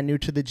you're brand new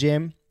to the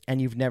gym and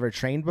you've never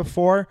trained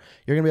before,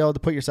 you're going to be able to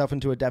put yourself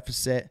into a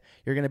deficit.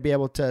 You're going to be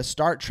able to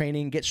start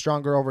training, get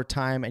stronger over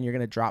time, and you're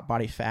going to drop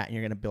body fat and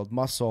you're going to build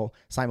muscle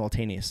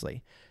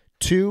simultaneously.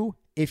 2,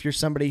 if you're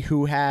somebody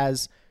who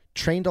has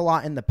trained a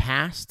lot in the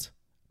past,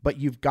 but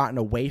you've gotten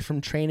away from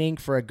training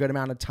for a good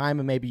amount of time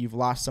and maybe you've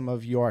lost some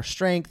of your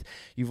strength,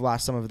 you've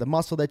lost some of the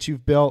muscle that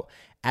you've built.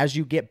 As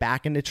you get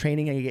back into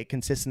training and you get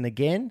consistent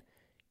again,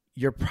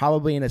 you're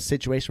probably in a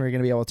situation where you're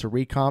going to be able to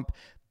recomp,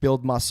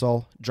 build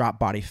muscle, drop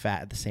body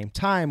fat at the same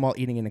time while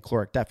eating in a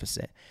caloric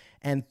deficit.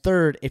 And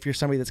 3rd, if you're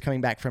somebody that's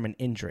coming back from an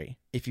injury,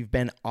 if you've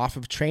been off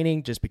of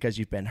training just because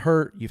you've been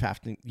hurt,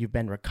 you've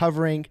been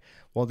recovering,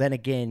 well, then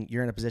again,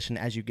 you're in a position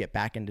as you get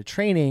back into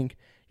training,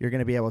 you're going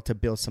to be able to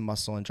build some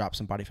muscle and drop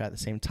some body fat at the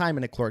same time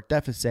in a caloric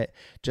deficit,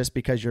 just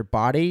because your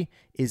body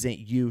isn't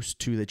used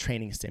to the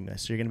training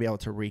stimulus. So you're going to be able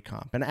to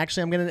recomp. And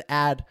actually, I'm going to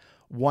add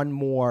one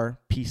more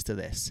piece to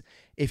this.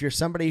 If you're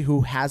somebody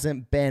who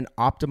hasn't been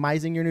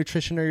optimizing your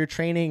nutrition or your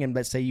training, and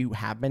let's say you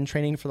have been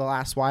training for the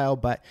last while,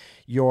 but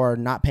you're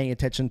not paying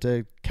attention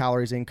to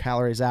calories in,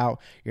 calories out,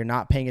 you're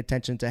not paying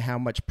attention to how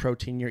much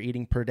protein you're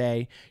eating per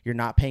day, you're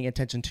not paying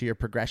attention to your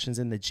progressions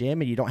in the gym,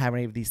 and you don't have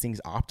any of these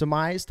things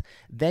optimized,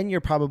 then you're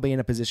probably in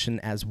a position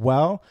as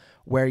well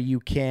where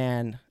you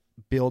can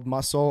build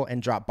muscle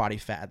and drop body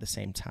fat at the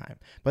same time.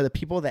 But the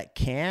people that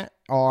can't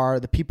are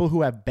the people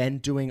who have been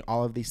doing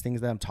all of these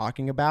things that I'm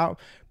talking about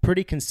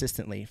pretty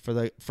consistently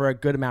for a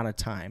good amount of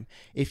time.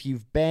 If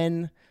you've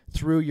been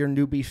through your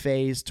newbie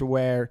phase to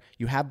where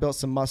you have built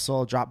some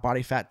muscle, dropped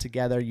body fat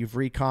together, you've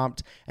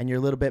recomped, and you're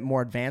a little bit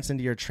more advanced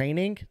into your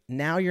training,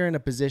 now you're in a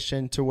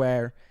position to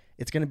where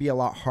it's going to be a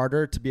lot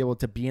harder to be able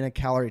to be in a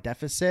calorie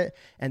deficit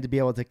and to be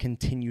able to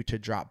continue to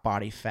drop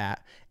body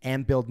fat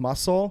and build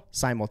muscle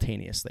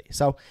simultaneously.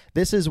 So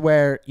this is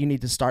where you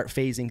need to start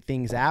phasing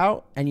things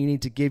out, and you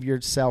need to give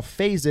yourself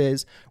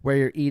phases where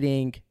you're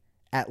eating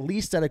at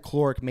least at a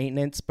caloric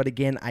maintenance, but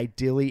again,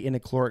 ideally in a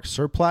caloric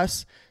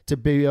surplus, to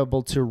be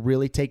able to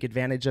really take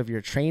advantage of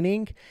your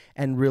training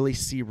and really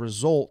see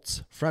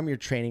results from your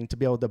training, to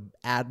be able to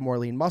add more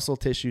lean muscle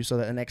tissue so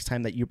that the next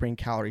time that you bring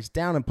calories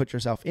down and put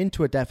yourself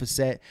into a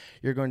deficit,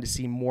 you're going to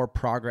see more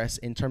progress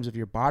in terms of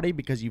your body,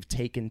 because you've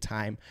taken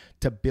time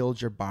to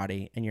build your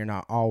body and you're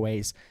not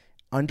always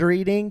under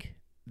eating.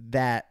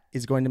 That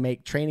is going to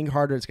make training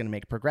harder. It's going to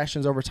make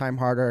progressions over time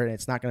harder, and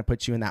it's not going to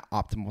put you in that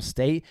optimal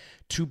state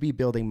to be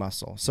building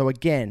muscle. So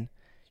again,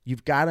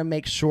 you've got to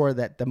make sure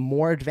that the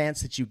more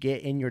advanced that you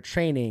get in your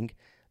training,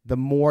 the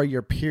more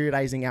you're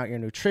periodizing out your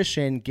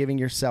nutrition, giving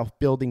yourself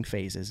building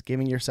phases,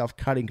 giving yourself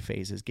cutting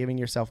phases, giving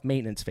yourself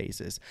maintenance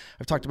phases.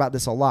 I've talked about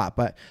this a lot,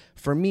 but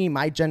for me,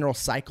 my general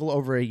cycle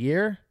over a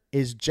year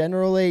is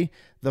generally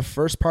the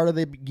first part of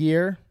the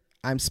year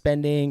I'm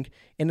spending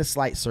in a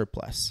slight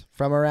surplus.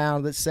 From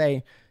around, let's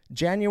say,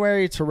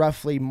 January to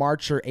roughly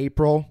March or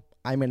April,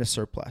 I'm in a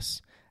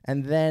surplus.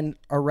 And then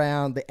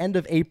around the end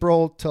of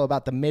April till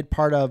about the mid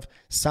part of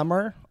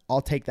summer,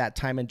 I'll take that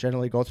time and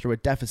generally go through a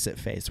deficit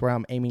phase where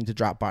I'm aiming to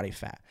drop body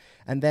fat.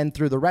 And then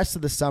through the rest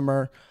of the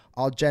summer,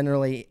 I'll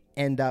generally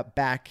end up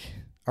back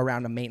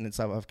around a maintenance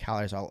of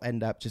calories. I'll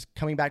end up just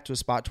coming back to a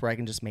spot to where I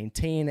can just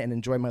maintain and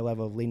enjoy my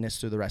level of leanness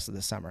through the rest of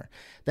the summer.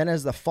 Then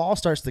as the fall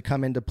starts to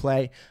come into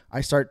play,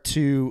 I start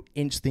to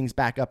inch things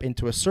back up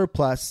into a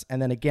surplus. And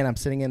then again, I'm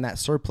sitting in that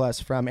surplus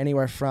from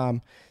anywhere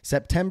from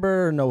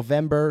September or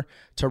November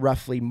to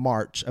roughly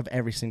March of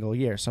every single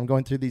year. So I'm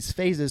going through these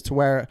phases to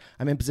where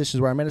I'm in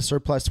positions where I'm in a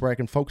surplus, where I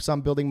can focus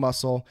on building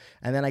muscle.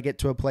 And then I get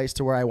to a place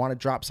to where I want to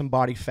drop some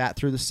body fat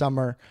through the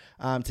summer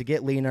to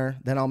get leaner.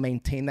 Then I'll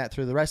maintain that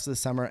through the rest of the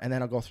summer, and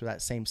then I'll go through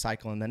that same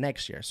cycle in the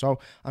next year. So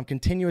I'm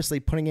continuously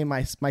putting in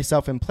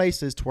myself in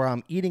places to where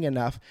I'm eating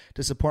enough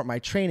to support my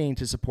training,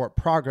 to support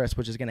progress,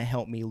 which is going to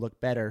help me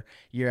look better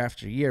year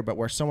after year. But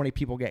where so many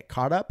people get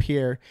caught up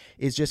here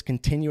is just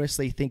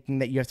continuously thinking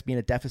that you have to be in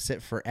a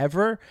deficit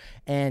forever,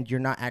 and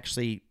you're not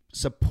actually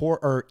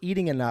support or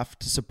eating enough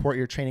to support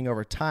your training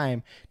over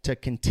time to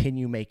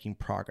continue making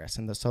progress.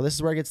 And so this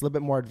is where it gets a little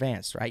bit more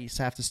advanced, right? You just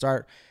have to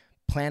start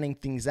planning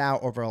things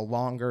out over a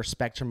longer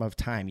spectrum of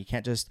time. You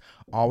can't just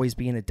always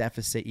be in a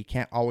deficit. You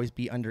can't always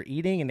be under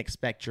eating and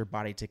expect your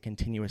body to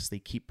continuously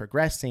keep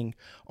progressing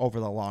over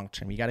the long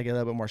term. You got to get a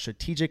little bit more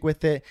strategic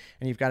with it,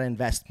 and you've got to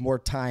invest more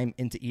time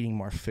into eating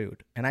more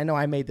food. And I know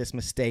I made this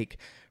mistake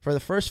for the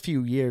first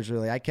few years,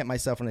 really. I kept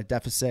myself in a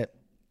deficit,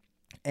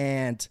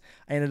 and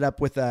I ended up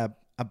with a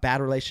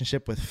bad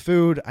relationship with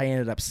food. I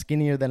ended up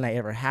skinnier than I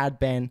ever had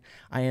been.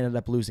 I ended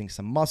up losing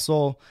some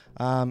muscle.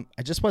 I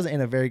just wasn't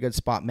in a very good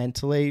spot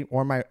mentally,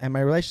 and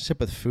my relationship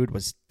with food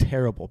was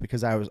terrible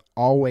because I was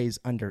always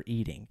under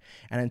eating.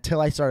 And until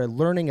I started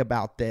learning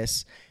about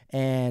this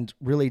and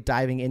really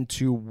diving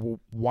into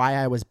why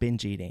I was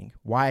binge eating,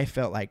 why I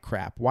felt like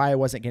crap, why I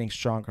wasn't getting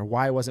stronger,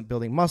 why I wasn't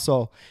building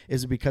muscle,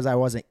 is because I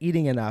wasn't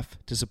eating enough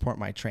to support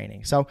my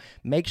training. So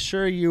make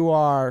sure you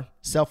are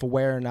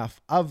self-aware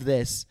enough of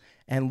this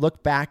and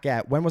look back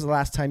at when was the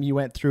last time you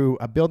went through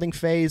a building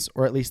phase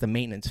or at least a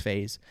maintenance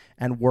phase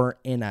and weren't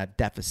in a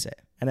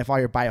deficit. And if all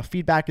your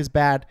biofeedback is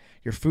bad,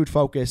 you're food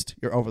focused,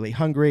 you're overly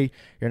hungry,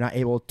 you're not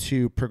able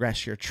to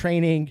progress your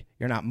training,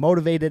 you're not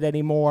motivated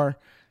anymore,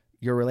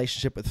 your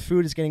relationship with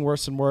food is getting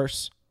worse and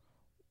worse,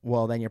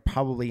 well, then you're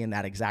probably in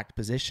that exact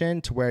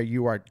position to where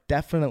you are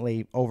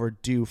definitely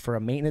overdue for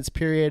a maintenance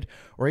period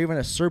or even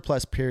a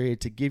surplus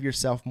period to give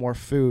yourself more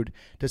food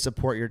to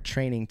support your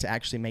training, to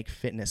actually make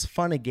fitness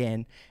fun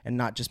again and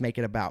not just make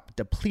it about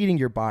depleting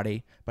your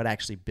body, but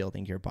actually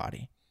building your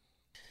body.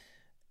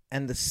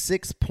 And the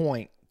sixth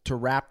point to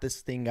wrap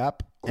this thing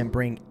up and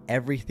bring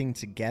everything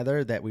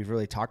together that we've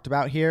really talked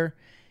about here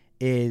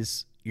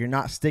is you're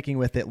not sticking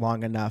with it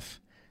long enough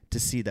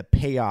to see the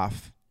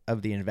payoff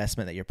of the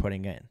investment that you're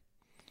putting in.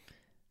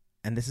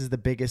 And this is the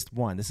biggest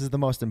one. This is the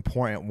most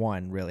important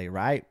one, really,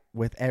 right?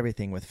 With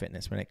everything with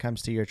fitness, when it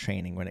comes to your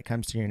training, when it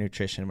comes to your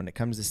nutrition, when it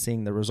comes to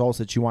seeing the results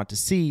that you want to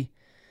see,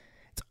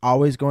 it's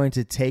always going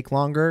to take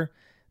longer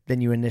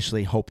than you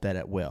initially hope that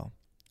it will.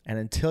 And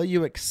until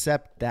you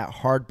accept that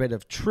hard bit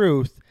of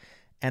truth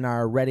and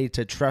are ready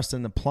to trust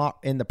in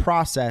the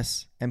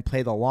process and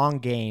play the long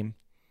game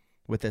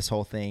with this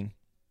whole thing,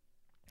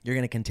 you're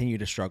going to continue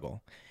to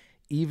struggle.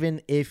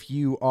 Even if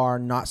you are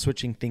not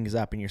switching things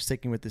up and you're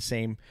sticking with the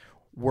same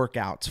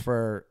workouts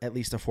for at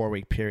least a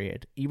 4-week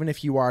period, even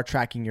if you are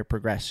tracking your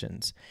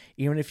progressions,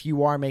 even if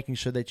you are making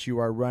sure that you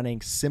are running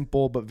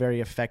simple but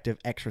very effective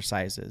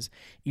exercises,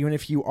 even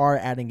if you are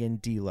adding in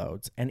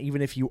deloads, and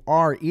even if you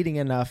are eating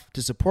enough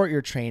to support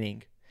your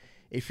training,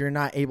 if you're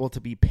not able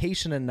to be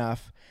patient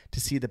enough to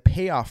see the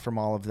payoff from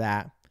all of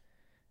that,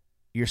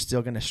 you're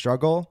still going to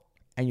struggle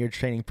and your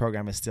training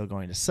program is still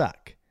going to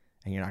suck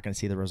and you're not going to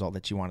see the result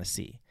that you want to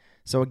see.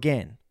 So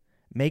again,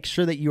 make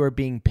sure that you are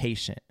being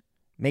patient.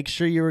 Make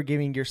sure you are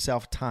giving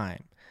yourself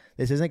time.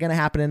 This isn't going to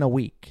happen in a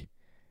week.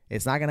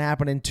 It's not going to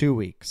happen in 2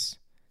 weeks.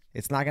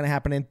 It's not going to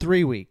happen in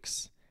 3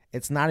 weeks.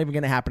 It's not even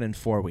going to happen in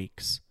 4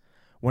 weeks.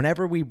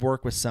 Whenever we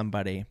work with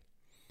somebody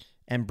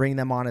and bring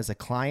them on as a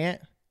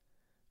client,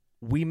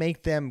 we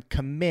make them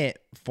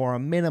commit for a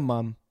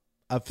minimum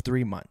of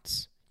 3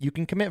 months. You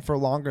can commit for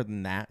longer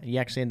than that. You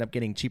actually end up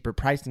getting cheaper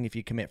pricing if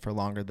you commit for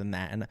longer than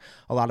that, and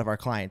a lot of our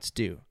clients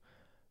do.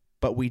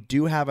 But we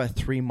do have a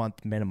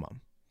 3-month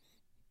minimum.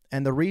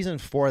 And the reason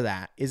for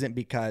that isn't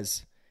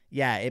because,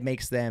 it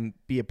makes them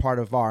be a part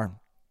of our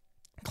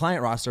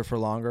client roster for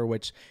longer,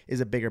 which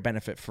is a bigger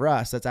benefit for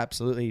us. That's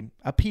absolutely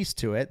a piece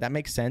to it. That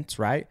makes sense,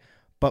 right?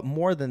 But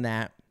more than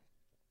that,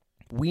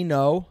 we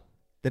know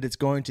that it's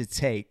going to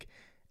take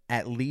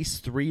at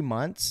least 3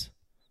 months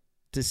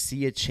to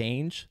see a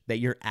change that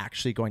you're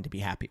actually going to be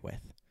happy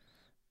with.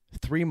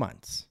 3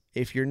 months.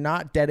 If you're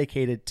not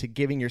dedicated to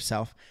giving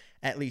yourself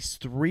at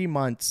least 3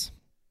 months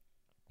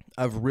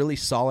of really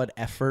solid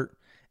effort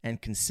and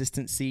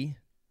consistency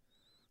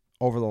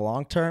over the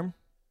long term,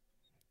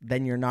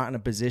 then you're not in a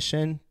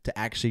position to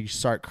actually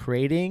start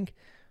creating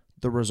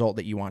the result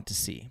that you want to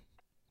see.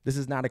 This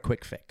is not a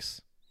quick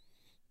fix.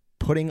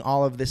 Putting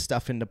all of this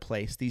stuff into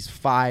place, these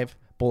 5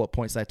 bullet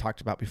points that I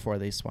talked about before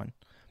this one,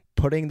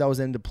 putting those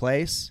into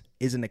place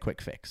isn't a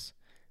quick fix.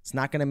 It's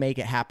not going to make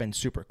it happen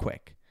super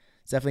quick.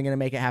 It's definitely going to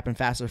make it happen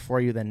faster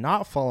for you than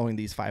not following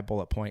these 5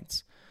 bullet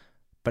points.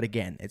 But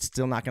again, it's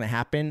still not going to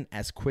happen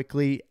as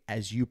quickly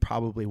as you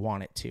probably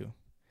want it to.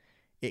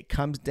 It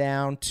comes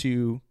down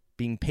to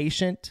being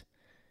patient,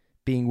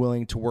 being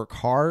willing to work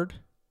hard,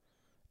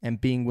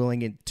 and being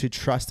willing to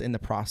trust in the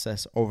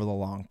process over the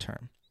long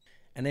term.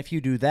 And if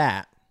you do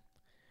that,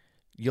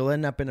 you'll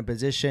end up in a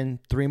position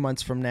 3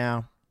 months from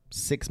now,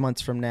 6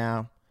 months from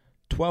now,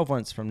 12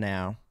 months from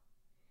now,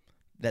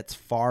 that's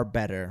far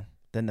better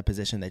than the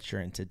position that you're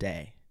in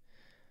today.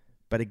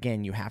 But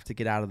again, you have to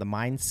get out of the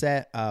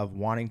mindset of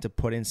wanting to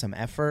put in some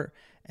effort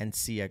and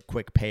see a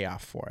quick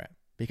payoff for it.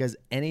 Because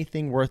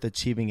anything worth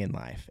achieving in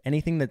life,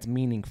 anything that's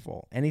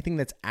meaningful, anything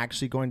that's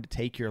actually going to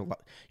take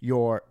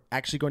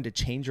actually going to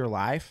change your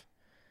life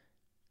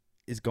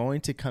is going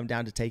to come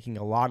down to taking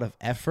a lot of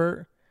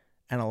effort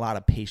and a lot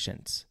of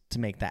patience to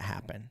make that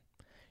happen.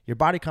 Your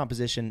body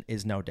composition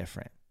is no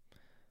different.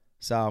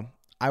 So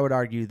I would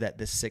argue that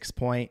this 6th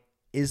point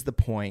is the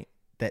point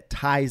that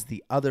ties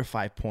the other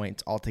 5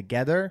 points all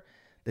together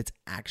that's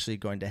actually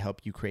going to help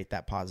you create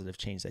that positive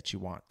change that you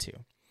want to.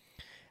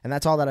 And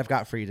that's all that I've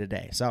got for you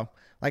today. So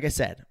like I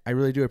said, I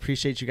really do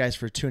appreciate you guys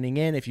for tuning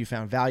in. If you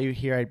found value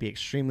here, I'd be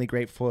extremely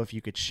grateful if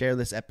you could share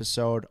this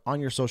episode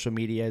on your social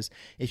medias.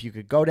 If you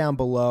could go down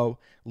below,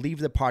 leave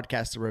the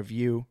podcast a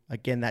review.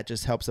 Again, that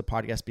just helps the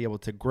podcast be able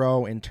to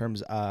grow in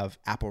terms of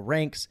Apple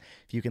ranks.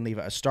 If you can leave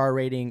a star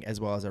rating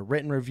as well as a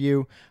written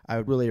review, I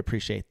would really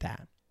appreciate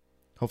that.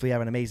 Hopefully you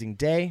have an amazing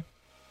day.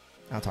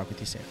 I'll talk with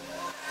you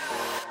soon.